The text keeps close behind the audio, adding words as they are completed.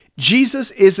Jesus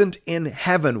isn't in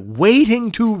heaven waiting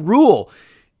to rule.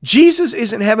 Jesus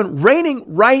is in heaven reigning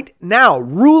right now,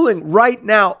 ruling right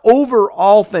now over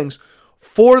all things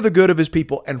for the good of his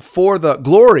people and for the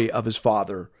glory of his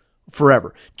Father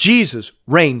forever. Jesus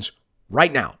reigns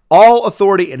right now. All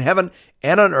authority in heaven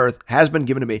and on earth has been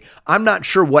given to me. I'm not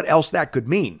sure what else that could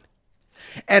mean.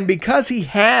 And because he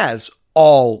has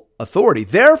all authority,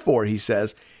 therefore, he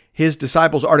says, his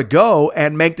disciples are to go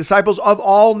and make disciples of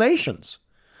all nations.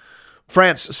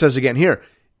 France says again here,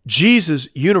 Jesus'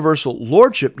 universal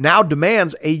lordship now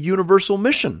demands a universal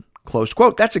mission. Close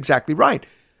quote. That's exactly right.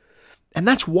 And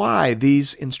that's why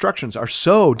these instructions are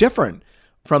so different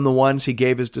from the ones he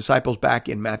gave his disciples back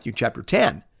in Matthew chapter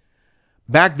 10.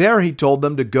 Back there, he told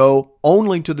them to go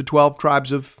only to the 12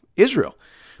 tribes of Israel.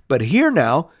 But here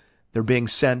now, they're being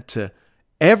sent to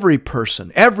every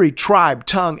person, every tribe,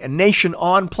 tongue, and nation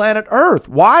on planet Earth.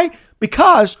 Why?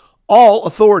 Because all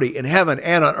authority in heaven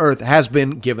and on earth has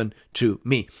been given to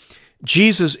me.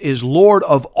 Jesus is Lord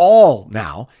of all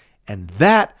now, and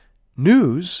that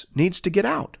news needs to get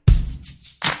out.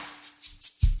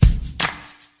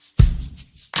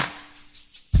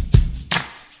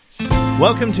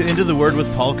 Welcome to Into the Word with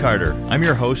Paul Carter. I'm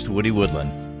your host, Woody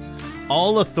Woodland.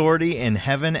 All authority in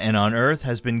heaven and on earth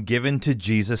has been given to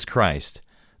Jesus Christ.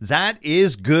 That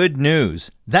is good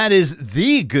news. That is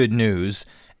the good news.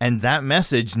 And that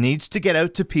message needs to get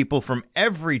out to people from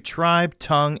every tribe,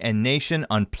 tongue, and nation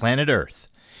on planet Earth.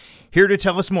 Here to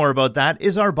tell us more about that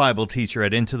is our Bible teacher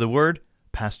at Into the Word,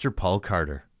 Pastor Paul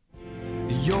Carter.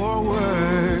 Your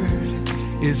word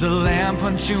is a lamp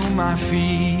unto my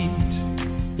feet.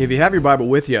 If you have your Bible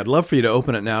with you, I'd love for you to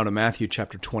open it now to Matthew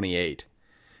chapter 28.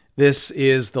 This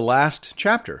is the last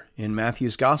chapter in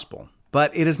Matthew's Gospel,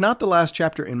 but it is not the last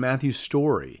chapter in Matthew's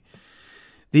story.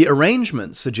 The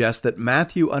arrangement suggests that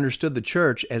Matthew understood the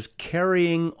church as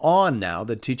carrying on now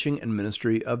the teaching and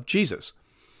ministry of Jesus.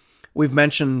 We've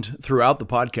mentioned throughout the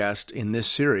podcast in this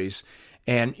series,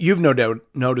 and you've no doubt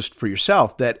noticed for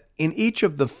yourself, that in each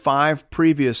of the 5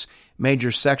 previous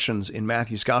major sections in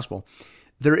Matthew's Gospel,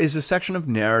 there is a section of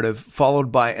narrative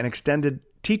followed by an extended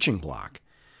teaching block.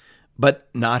 But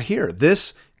not here.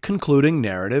 This concluding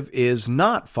narrative is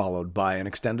not followed by an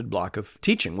extended block of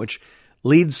teaching, which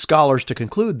leads scholars to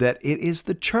conclude that it is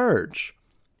the church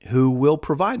who will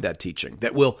provide that teaching,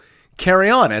 that will carry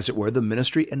on, as it were, the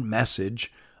ministry and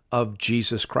message of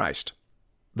Jesus Christ.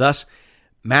 Thus,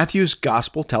 Matthew's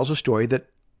gospel tells a story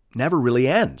that never really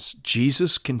ends.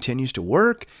 Jesus continues to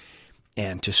work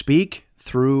and to speak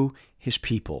through his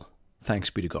people. Thanks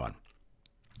be to God.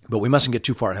 But we mustn't get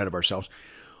too far ahead of ourselves.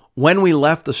 When we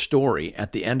left the story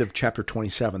at the end of chapter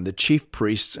 27, the chief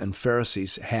priests and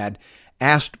Pharisees had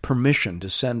asked permission to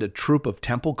send a troop of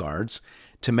temple guards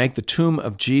to make the tomb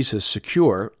of Jesus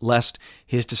secure, lest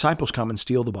his disciples come and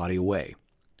steal the body away.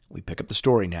 We pick up the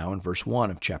story now in verse 1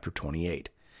 of chapter 28.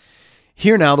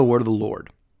 Hear now the word of the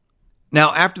Lord.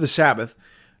 Now after the Sabbath,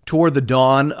 toward the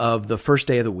dawn of the first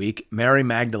day of the week, Mary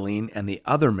Magdalene and the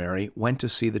other Mary went to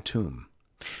see the tomb.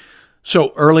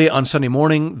 So early on Sunday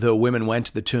morning, the women went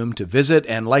to the tomb to visit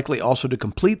and likely also to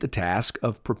complete the task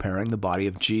of preparing the body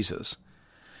of Jesus.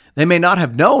 They may not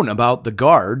have known about the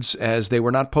guards, as they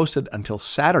were not posted until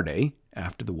Saturday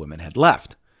after the women had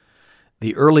left.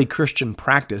 The early Christian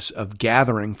practice of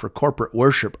gathering for corporate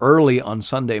worship early on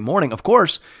Sunday morning, of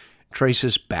course,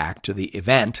 traces back to the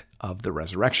event of the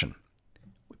resurrection.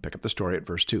 We pick up the story at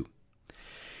verse 2.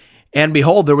 And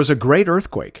behold, there was a great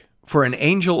earthquake, for an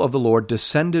angel of the Lord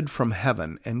descended from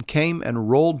heaven and came and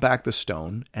rolled back the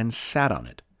stone and sat on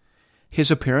it. His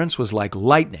appearance was like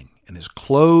lightning, and his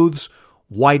clothes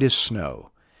white as snow.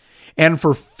 And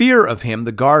for fear of him,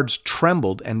 the guards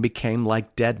trembled and became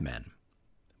like dead men.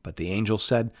 But the angel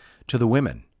said to the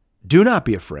women, "Do not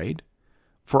be afraid,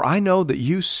 for I know that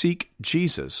you seek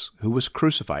Jesus, who was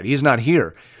crucified. He is not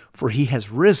here, for he has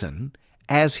risen,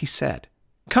 as he said.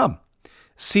 Come,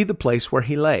 see the place where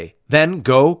he lay. Then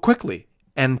go quickly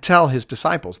and tell his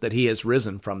disciples that he has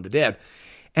risen from the dead.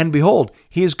 And behold,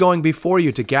 he is going before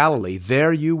you to Galilee.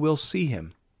 There you will see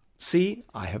him. See,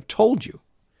 I have told you."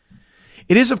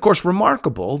 It is, of course,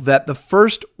 remarkable that the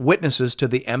first witnesses to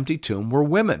the empty tomb were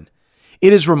women.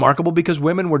 It is remarkable because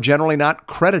women were generally not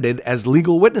credited as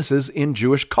legal witnesses in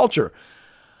Jewish culture.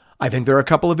 I think there are a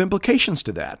couple of implications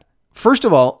to that. First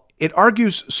of all, it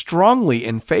argues strongly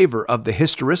in favor of the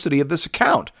historicity of this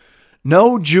account.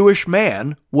 No Jewish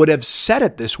man would have said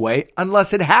it this way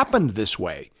unless it happened this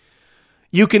way.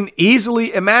 You can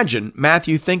easily imagine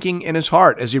Matthew thinking in his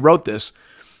heart as he wrote this,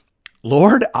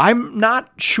 "Lord, I'm not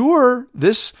sure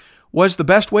this was the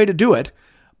best way to do it,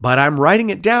 but I'm writing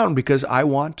it down because I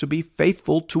want to be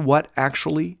faithful to what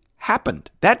actually happened.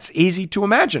 That's easy to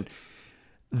imagine.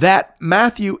 That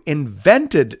Matthew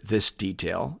invented this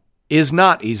detail is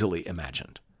not easily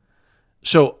imagined.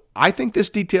 So I think this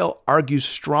detail argues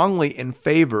strongly in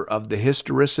favor of the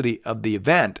historicity of the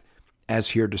event as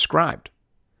here described.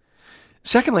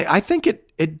 Secondly, I think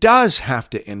it does have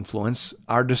to influence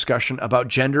our discussion about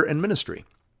gender and ministry.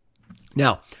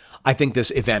 Now, I think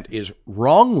this event is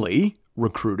wrongly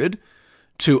recruited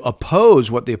to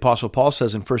oppose what the Apostle Paul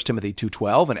says in 1 Timothy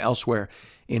 2:12 and elsewhere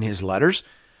in his letters.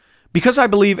 Because I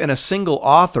believe in a single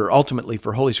author ultimately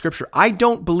for Holy Scripture, I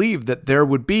don't believe that there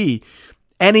would be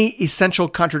any essential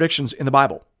contradictions in the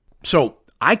Bible. So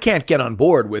I can't get on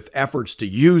board with efforts to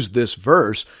use this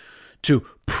verse to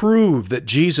prove that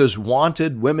Jesus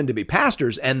wanted women to be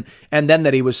pastors and then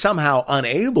that he was somehow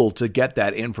unable to get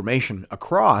that information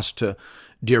across to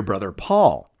dear brother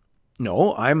Paul.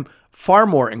 No, I'm far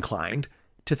more inclined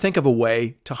to think of a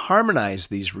way to harmonize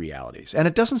these realities. And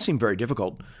it doesn't seem very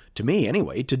difficult to me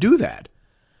anyway to do that.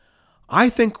 I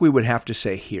think we would have to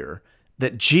say here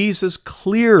that Jesus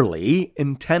clearly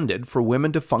intended for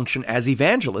women to function as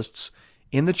evangelists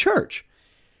in the church.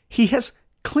 He has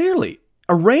clearly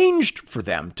arranged for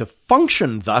them to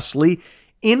function thusly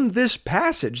in this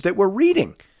passage that we're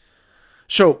reading.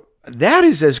 So that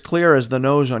is as clear as the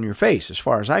nose on your face, as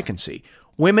far as I can see.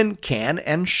 Women can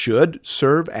and should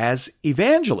serve as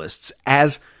evangelists,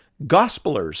 as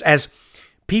gospelers, as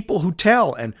people who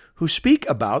tell and who speak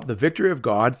about the victory of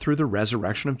God through the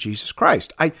resurrection of Jesus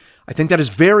Christ. I think that is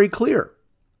very clear.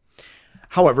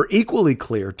 However, equally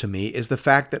clear to me is the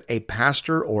fact that a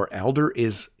pastor or elder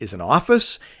is an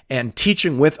office, and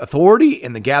teaching with authority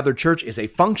in the gathered church is a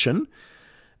function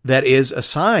that is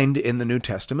assigned in the New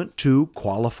Testament to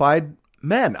qualified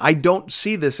men. I don't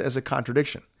see this as a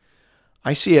contradiction.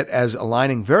 I see it as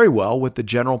aligning very well with the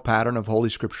general pattern of Holy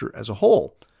Scripture as a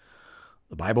whole.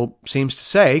 The Bible seems to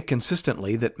say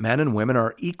consistently that men and women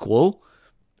are equal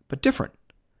but different.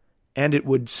 And it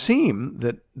would seem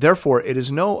that, therefore, it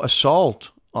is no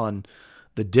assault on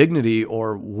the dignity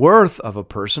or worth of a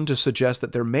person to suggest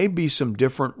that there may be some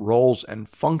different roles and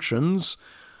functions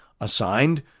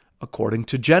assigned according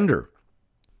to gender.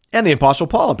 And the Apostle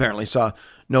Paul apparently saw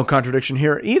no contradiction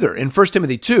here either. In 1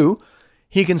 Timothy 2,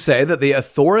 he can say that the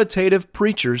authoritative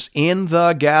preachers in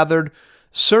the gathered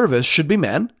service should be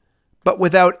men, but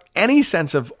without any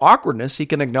sense of awkwardness, he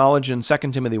can acknowledge in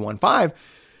 2 Timothy 1:5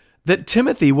 that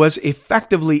Timothy was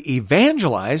effectively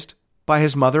evangelized by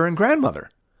his mother and grandmother.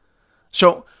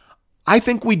 So I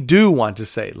think we do want to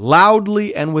say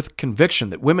loudly and with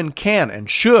conviction that women can and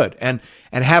should and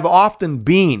have often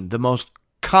been the most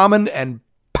common and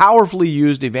powerfully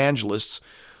used evangelists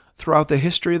throughout the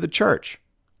history of the church.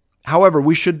 However,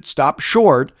 we should stop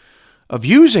short of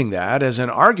using that as an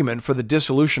argument for the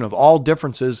dissolution of all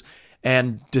differences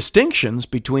and distinctions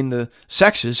between the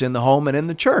sexes in the home and in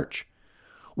the church.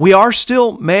 We are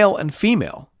still male and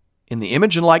female in the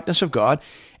image and likeness of God,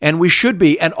 and we should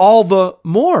be, and all the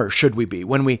more should we be,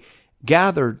 when we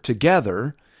gather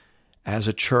together as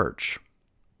a church.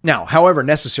 Now, however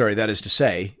necessary that is to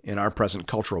say, in our present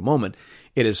cultural moment,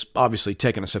 it has obviously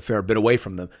taken us a fair bit away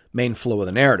from the main flow of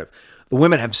the narrative. The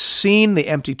women have seen the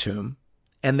empty tomb,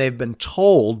 and they've been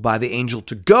told by the angel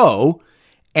to go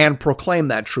and proclaim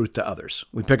that truth to others.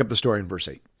 We pick up the story in verse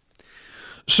 8.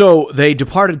 So they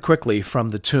departed quickly from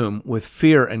the tomb with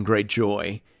fear and great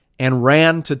joy, and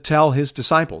ran to tell his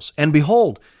disciples. And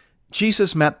behold,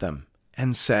 Jesus met them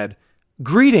and said,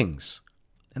 "Greetings."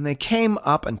 And they came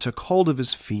up and took hold of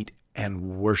his feet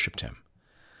and worshipped him.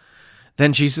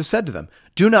 Then Jesus said to them,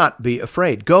 "Do not be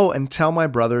afraid. Go and tell my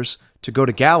brothers to go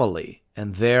to Galilee,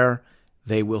 and there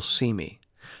they will see me."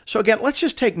 So again, let's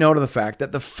just take note of the fact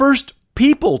that the first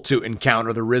people to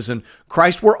encounter the risen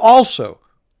Christ were also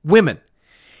women.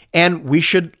 And we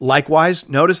should likewise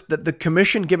notice that the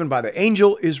commission given by the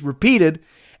angel is repeated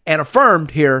and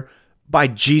affirmed here by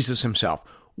Jesus himself.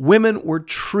 Women were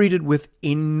treated with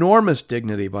enormous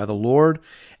dignity by the Lord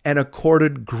and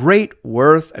accorded great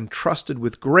worth and trusted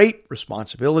with great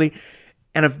responsibility.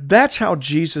 And if that's how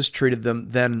Jesus treated them,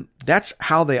 then that's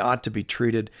how they ought to be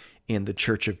treated in the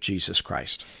Church of Jesus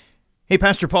Christ. Hey,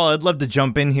 Pastor Paul, I'd love to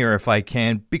jump in here if I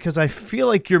can, because I feel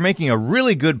like you're making a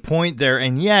really good point there,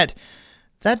 and yet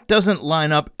that doesn't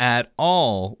line up at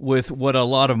all with what a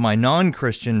lot of my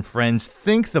non-Christian friends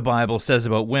think the Bible says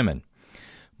about women.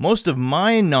 Most of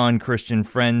my non-Christian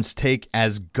friends take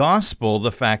as gospel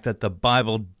the fact that the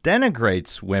Bible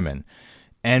denigrates women.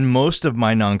 And most of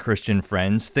my non-Christian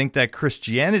friends think that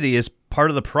Christianity is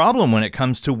part of the problem when it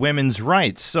comes to women's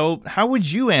rights. So how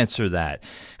would you answer that?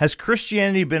 Has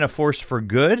Christianity been a force for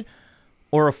good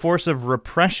or a force of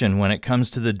repression when it comes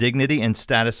to the dignity and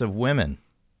status of women?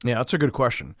 Yeah, that's a good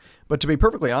question. But to be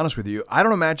perfectly honest with you, I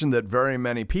don't imagine that very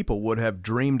many people would have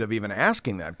dreamed of even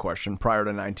asking that question prior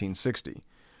to 1960.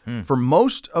 For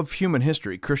most of human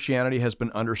history, Christianity has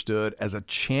been understood as a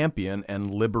champion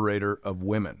and liberator of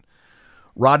women.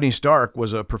 Rodney Stark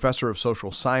was a professor of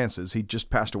social sciences. He just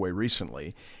passed away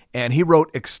recently, and he wrote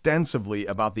extensively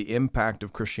about the impact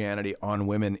of Christianity on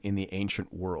women in the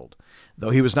ancient world,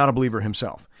 though he was not a believer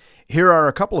himself. Here are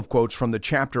a couple of quotes from the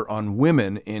chapter on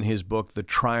women in his book, The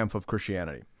Triumph of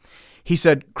Christianity. He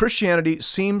said, "Christianity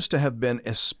seems to have been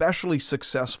especially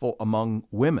successful among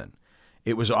women.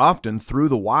 It was often through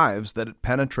the wives that it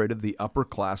penetrated the upper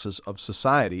classes of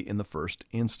society in the first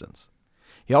instance."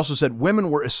 He also said women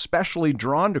were especially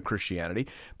drawn to Christianity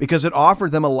because it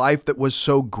offered them a life that was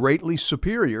so greatly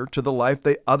superior to the life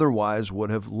they otherwise would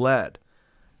have led.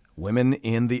 Women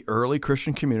in the early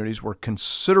Christian communities were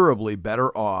considerably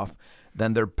better off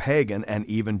than their pagan and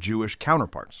even Jewish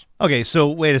counterparts. Okay, so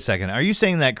wait a second. Are you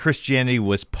saying that Christianity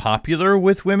was popular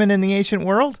with women in the ancient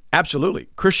world? Absolutely.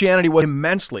 Christianity was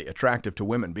immensely attractive to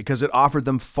women because it offered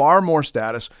them far more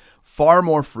status, far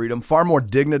more freedom, far more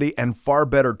dignity, and far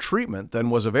better treatment than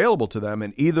was available to them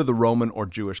in either the Roman or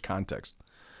Jewish context.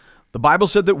 The Bible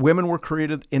said that women were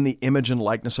created in the image and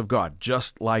likeness of God,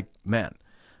 just like men.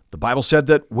 The Bible said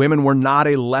that women were not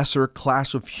a lesser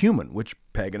class of human, which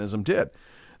paganism did.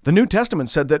 The New Testament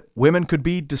said that women could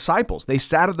be disciples. They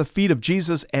sat at the feet of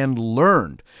Jesus and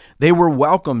learned. They were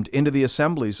welcomed into the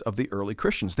assemblies of the early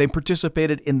Christians. They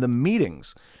participated in the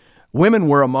meetings. Women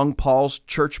were among Paul's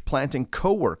church planting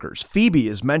co-workers. Phoebe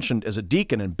is mentioned as a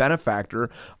deacon and benefactor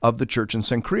of the church in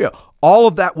Cenchrea. All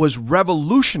of that was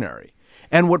revolutionary.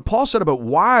 And what Paul said about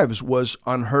wives was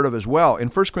unheard of as well. In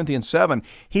 1 Corinthians 7,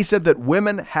 he said that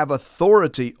women have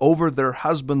authority over their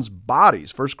husbands'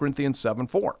 bodies. 1 Corinthians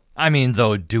 7:4. I mean,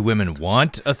 though, do women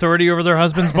want authority over their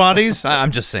husbands' bodies?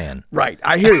 I'm just saying. Right,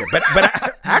 I hear you.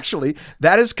 But actually,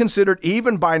 that is considered,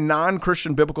 even by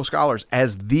non-Christian biblical scholars,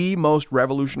 as the most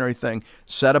revolutionary thing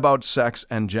said about sex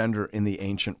and gender in the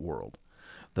ancient world.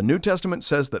 The New Testament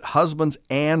says that husbands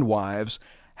and wives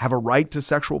have a right to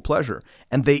sexual pleasure,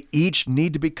 and they each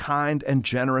need to be kind and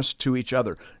generous to each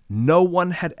other. No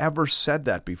one had ever said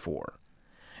that before.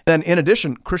 Then, in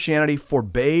addition, Christianity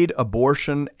forbade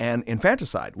abortion and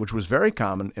infanticide, which was very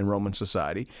common in Roman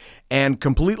society, and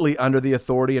completely under the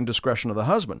authority and discretion of the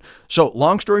husband. So,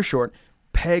 long story short,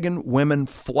 pagan women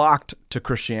flocked to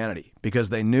Christianity because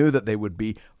they knew that they would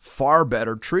be far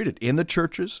better treated in the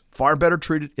churches, far better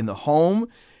treated in the home,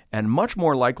 and much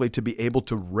more likely to be able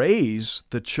to raise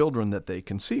the children that they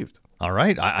conceived. All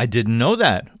right, I didn't know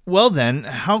that. Well then,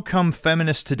 how come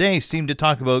feminists today seem to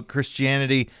talk about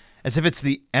Christianity as if it's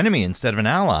the enemy instead of an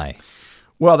ally?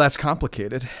 Well, that's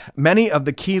complicated. Many of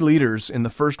the key leaders in the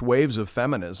first waves of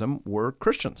feminism were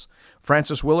Christians.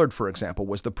 Frances Willard, for example,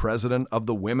 was the president of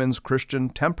the Women's Christian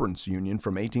Temperance Union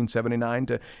from 1879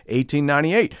 to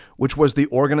 1898, which was the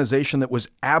organization that was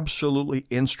absolutely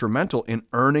instrumental in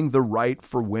earning the right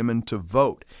for women to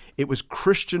vote. It was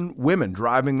Christian women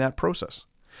driving that process.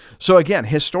 So again,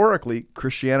 historically,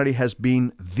 Christianity has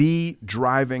been the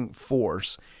driving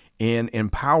force in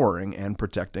empowering and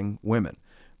protecting women.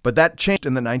 But that changed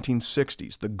in the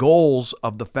 1960s. The goals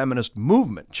of the feminist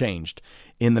movement changed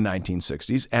in the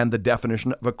 1960s, and the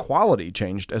definition of equality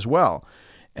changed as well.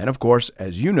 And of course,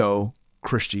 as you know,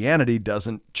 Christianity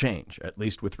doesn't change, at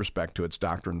least with respect to its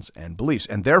doctrines and beliefs.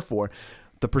 And therefore,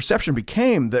 the perception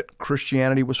became that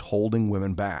Christianity was holding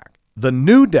women back. The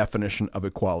new definition of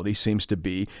equality seems to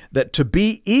be that to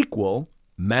be equal,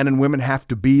 men and women have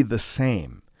to be the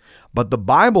same. But the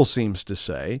Bible seems to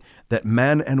say that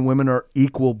men and women are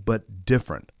equal but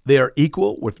different. They are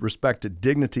equal with respect to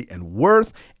dignity and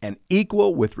worth, and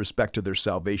equal with respect to their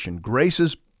salvation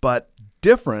graces, but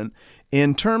different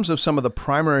in terms of some of the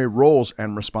primary roles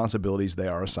and responsibilities they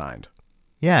are assigned.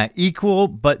 Yeah, equal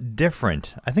but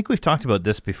different. I think we've talked about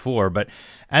this before, but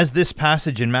as this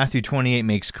passage in Matthew 28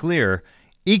 makes clear,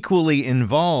 equally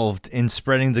involved in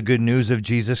spreading the good news of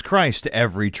Jesus Christ to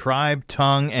every tribe,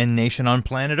 tongue, and nation on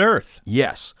planet Earth.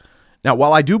 Yes. Now,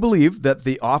 while I do believe that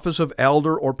the office of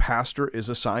elder or pastor is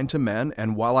assigned to men,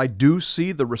 and while I do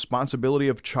see the responsibility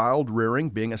of child rearing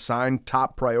being assigned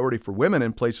top priority for women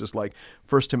in places like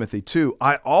 1 Timothy 2,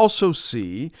 I also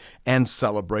see and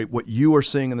celebrate what you are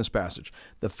seeing in this passage,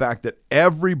 the fact that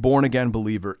every born-again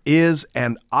believer is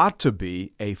and ought to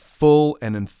be a full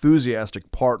and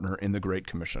enthusiastic partner in the Great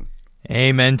Commission.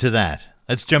 Amen to that.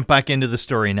 Let's jump back into the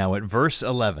story now at verse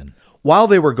 11. While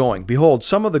they were going, behold,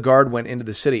 some of the guard went into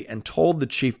the city and told the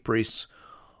chief priests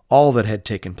all that had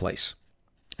taken place.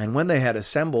 And when they had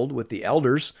assembled with the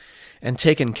elders and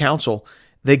taken counsel,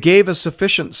 They gave a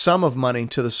sufficient sum of money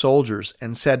to the soldiers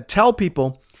and said, "Tell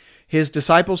people his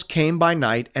disciples came by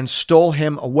night and stole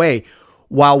him away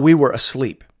while we were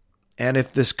asleep. And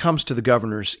if this comes to the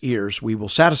governor's ears, we will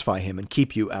satisfy him and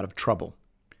keep you out of trouble."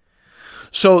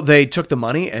 So they took the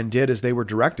money and did as they were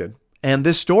directed. And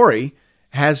this story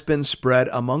has been spread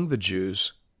among the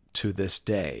Jews to this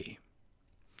day.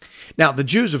 Now, the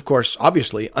Jews, of course,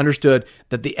 obviously understood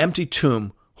that the empty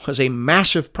tomb was a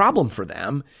massive problem for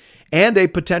them and a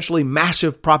potentially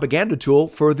massive propaganda tool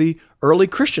for the early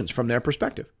Christians from their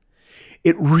perspective.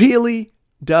 It really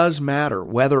does matter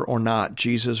whether or not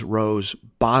Jesus rose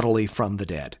bodily from the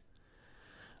dead.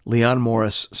 Leon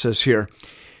Morris says here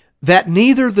that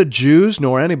neither the Jews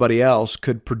nor anybody else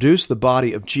could produce the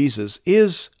body of Jesus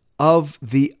is of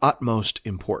the utmost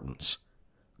importance.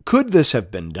 Could this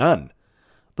have been done,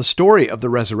 the story of the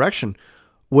resurrection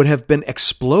would have been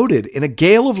exploded in a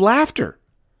gale of laughter.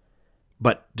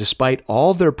 But despite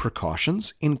all their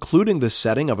precautions, including the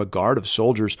setting of a guard of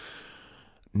soldiers,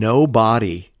 no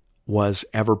body was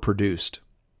ever produced.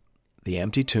 The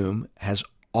empty tomb has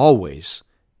always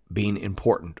been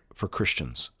important for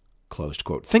Christians. Closed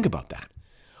quote. Think about that.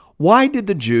 Why did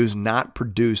the Jews not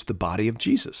produce the body of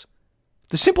Jesus?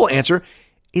 The simple answer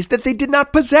is that they did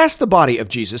not possess the body of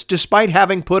Jesus, despite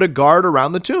having put a guard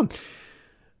around the tomb.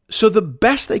 So the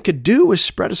best they could do was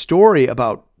spread a story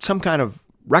about some kind of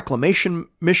reclamation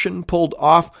mission pulled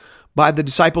off by the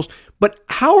disciples. But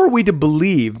how are we to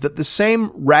believe that the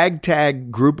same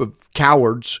ragtag group of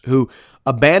cowards who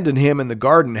abandoned him in the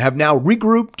garden have now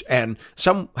regrouped and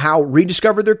somehow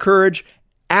rediscovered their courage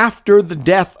after the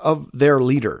death of their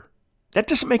leader? That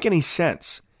doesn't make any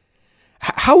sense.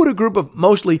 How would a group of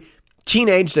mostly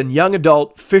teenaged and young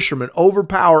adult fishermen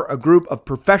overpower a group of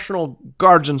professional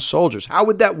guards and soldiers? How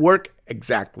would that work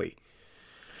exactly?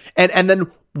 And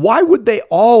then why would they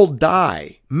all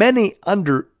die, many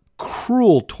under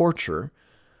cruel torture,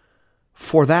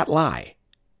 for that lie?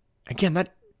 Again,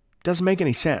 that doesn't make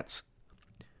any sense.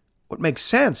 What makes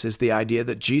sense is the idea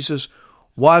that Jesus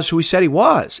was who he said he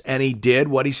was, and he did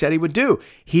what he said he would do.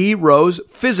 He rose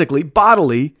physically,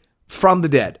 bodily, from the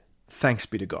dead. Thanks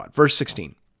be to God. Verse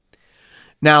 16.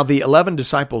 Now the 11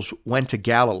 disciples went to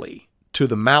Galilee, to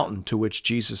the mountain to which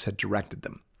Jesus had directed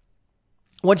them.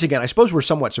 Once again, I suppose we're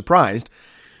somewhat surprised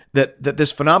that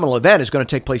this phenomenal event is going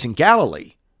to take place in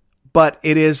Galilee, but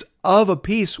it is of a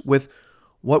piece with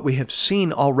what we have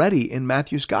seen already in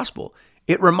Matthew's gospel.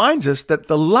 It reminds us that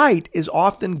the light is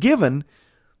often given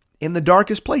in the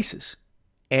darkest places,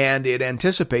 and it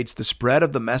anticipates the spread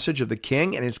of the message of the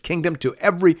King and his kingdom to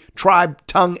every tribe,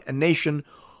 tongue, and nation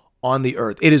on the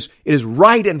earth. It is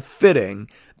right and fitting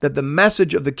that the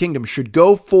message of the kingdom should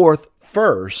go forth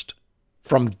first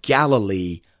from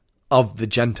Galilee of the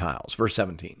Gentiles. Verse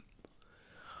 17.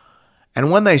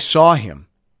 And when they saw him,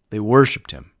 they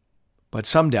worshipped him, but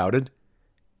some doubted.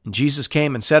 And Jesus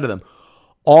came and said to them,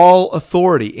 "All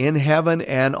authority in heaven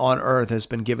and on earth has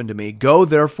been given to me. Go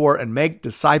therefore and make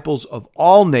disciples of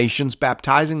all nations,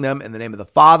 baptizing them in the name of the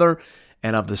Father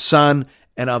and of the Son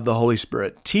and of the Holy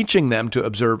Spirit, teaching them to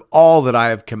observe all that I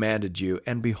have commanded you.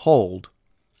 And behold,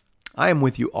 I am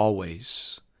with you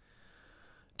always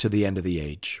to the end of the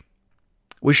age."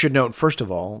 We should note, first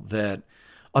of all, that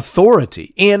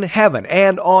authority in heaven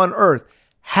and on earth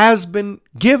has been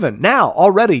given now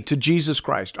already to Jesus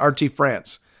Christ. R.T.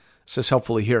 France says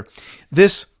helpfully here,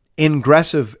 this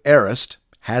ingressive aorist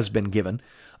has been given,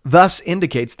 thus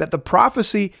indicates that the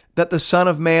prophecy that the Son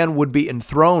of Man would be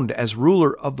enthroned as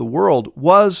ruler of the world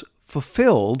was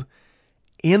fulfilled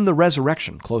in the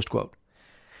resurrection, closed quote.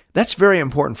 That's very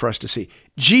important for us to see.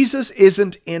 Jesus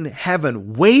isn't in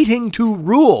heaven waiting to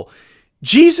rule.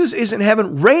 Jesus is in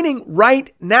heaven reigning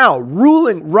right now,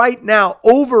 ruling right now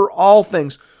over all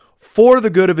things for the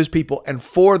good of his people and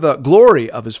for the glory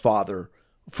of his Father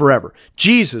forever.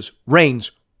 Jesus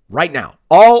reigns right now.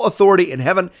 All authority in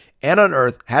heaven and on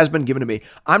earth has been given to me.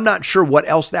 I'm not sure what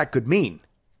else that could mean.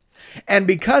 And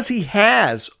because he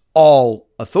has all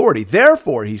authority,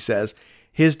 therefore, he says,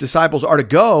 his disciples are to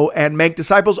go and make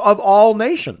disciples of all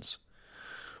nations.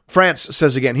 France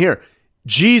says again here,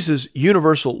 Jesus'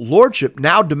 universal lordship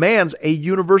now demands a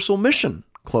universal mission,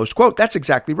 close quote. That's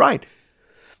exactly right.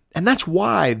 And that's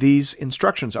why these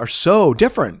instructions are so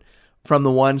different from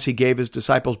the ones he gave his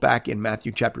disciples back in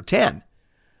Matthew chapter 10.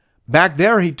 Back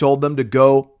there, he told them to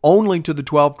go only to the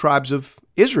 12 tribes of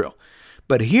Israel.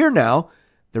 But here now,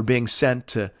 they're being sent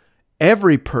to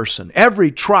every person,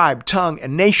 every tribe, tongue,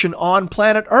 and nation on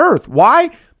planet Earth.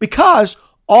 Why? Because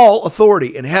all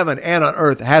authority in heaven and on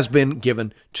earth has been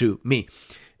given to me.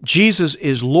 Jesus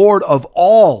is Lord of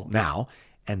all now,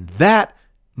 and that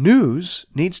news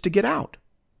needs to get out.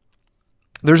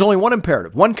 There's only one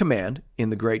imperative, one command in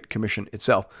the Great Commission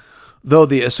itself, though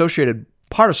the associated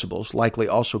participles likely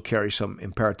also carry some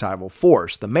imperatival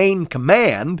force. The main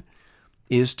command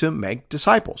is to make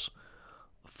disciples.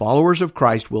 Followers of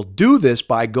Christ will do this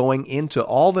by going into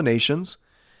all the nations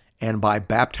and by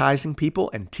baptizing people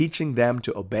and teaching them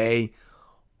to obey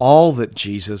all that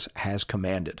Jesus has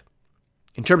commanded.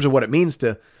 In terms of what it means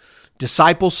to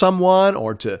disciple someone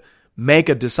or to make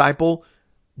a disciple,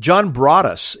 John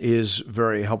Broadus is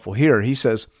very helpful here. He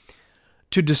says,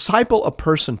 to disciple a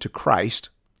person to Christ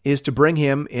is to bring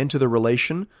him into the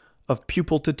relation of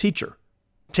pupil to teacher,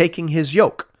 taking his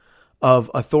yoke of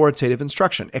authoritative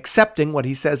instruction, accepting what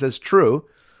he says as true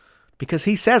because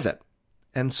he says it,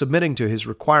 and submitting to his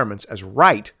requirements as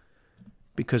right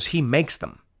because he makes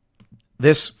them.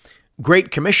 This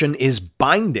Great Commission is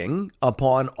binding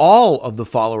upon all of the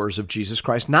followers of Jesus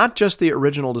Christ, not just the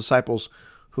original disciples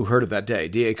who heard it that day.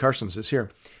 D.A. Carson says here,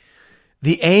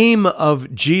 the aim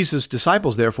of Jesus'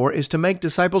 disciples, therefore, is to make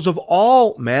disciples of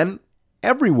all men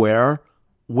everywhere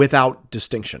without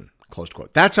distinction. Close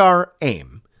quote. That's our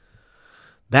aim.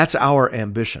 That's our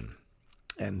ambition.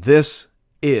 And this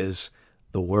is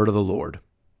the word of the Lord.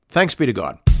 Thanks be to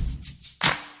God.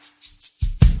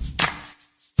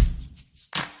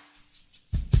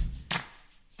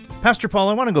 Pastor Paul,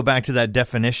 I want to go back to that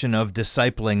definition of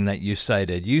discipling that you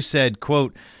cited. You said,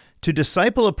 quote, to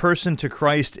disciple a person to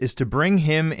Christ is to bring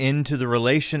him into the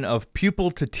relation of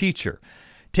pupil to teacher,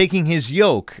 taking his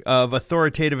yoke of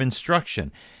authoritative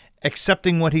instruction,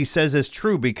 accepting what he says as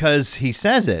true because he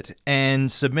says it,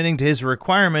 and submitting to his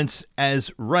requirements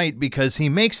as right because he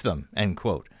makes them, end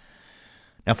quote.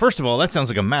 Now, first of all, that sounds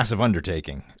like a massive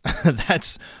undertaking.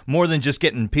 That's more than just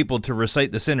getting people to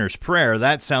recite the sinner's prayer.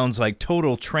 That sounds like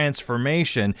total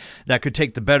transformation that could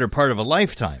take the better part of a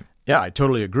lifetime. Yeah, I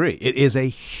totally agree. It is a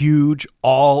huge,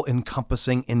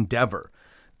 all-encompassing endeavor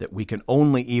that we can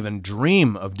only even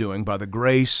dream of doing by the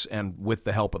grace and with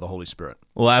the help of the Holy Spirit.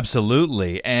 Well,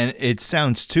 absolutely. And it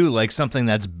sounds, too, like something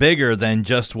that's bigger than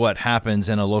just what happens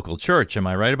in a local church. Am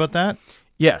I right about that?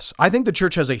 Yes, I think the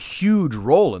church has a huge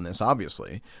role in this,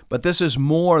 obviously, but this is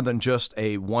more than just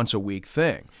a once-a-week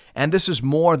thing. And this is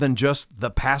more than just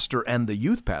the pastor and the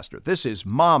youth pastor. This is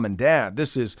mom and dad.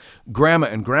 This is grandma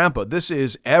and grandpa. This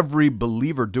is every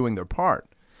believer doing their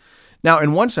part. Now,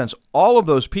 in one sense, all of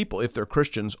those people, if they're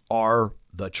Christians, are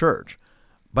the church.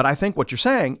 But I think what you're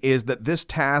saying is that this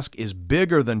task is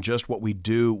bigger than just what we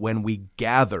do when we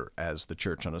gather as the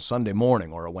church on a Sunday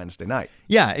morning or a Wednesday night.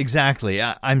 Yeah, exactly.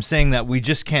 I'm saying that we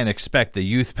just can't expect the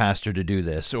youth pastor to do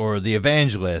this, or the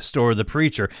evangelist, or the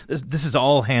preacher. This is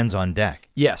all hands on deck.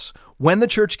 Yes. When the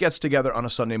church gets together on a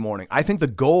Sunday morning, I think the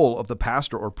goal of the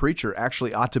pastor or preacher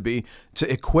actually ought to be to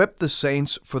equip the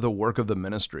saints for the work of the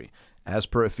ministry, as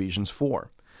per Ephesians 4.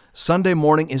 Sunday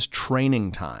morning is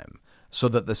training time, so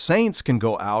that the saints can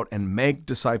go out and make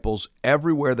disciples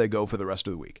everywhere they go for the rest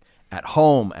of the week. At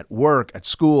home, at work, at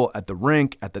school, at the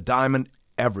rink, at the diamond,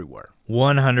 everywhere.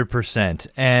 100%.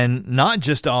 And not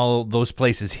just all those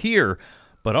places here,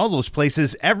 but all those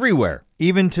places everywhere,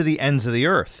 even to the ends of the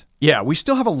earth. Yeah, we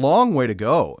still have a long way to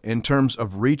go in terms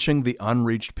of reaching the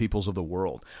unreached peoples of the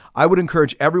world. I would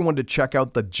encourage everyone to check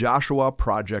out the Joshua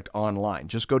Project online.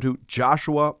 Just go to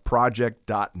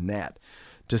joshuaproject.net.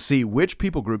 to see which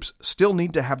people groups still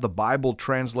need to have the Bible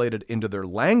translated into their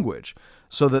language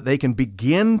so that they can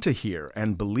begin to hear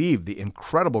and believe the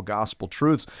incredible gospel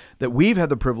truths that we've had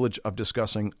the privilege of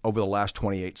discussing over the last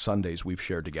 28 Sundays we've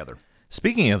shared together.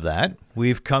 Speaking of that,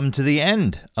 we've come to the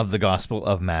end of the Gospel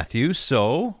of Matthew,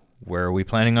 so where are we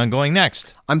planning on going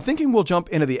next? I'm thinking we'll jump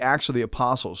into the Acts of the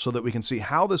Apostles so that we can see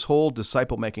how this whole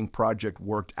disciple-making project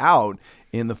worked out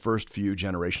in the first few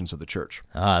generations of the church.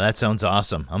 That sounds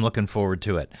awesome. I'm looking forward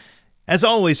to it. As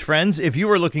always, friends, if you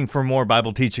are looking for more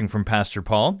Bible teaching from Pastor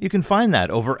Paul, you can find that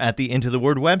over at the Into the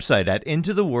Word website at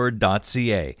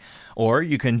intotheword.ca. Or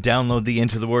you can download the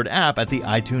Into the Word app at the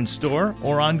iTunes Store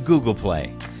or on Google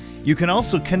Play. You can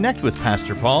also connect with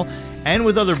Pastor Paul and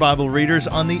with other Bible readers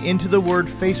on the Into the Word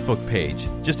Facebook page.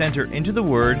 Just enter Into the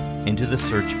Word into the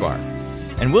search bar.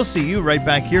 And we'll see you right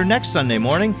back here next Sunday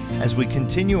morning as we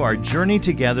continue our journey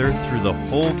together through the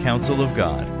whole counsel of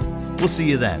God. We'll see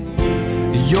you then.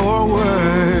 Your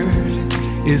word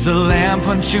is a lamp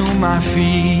unto my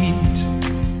feet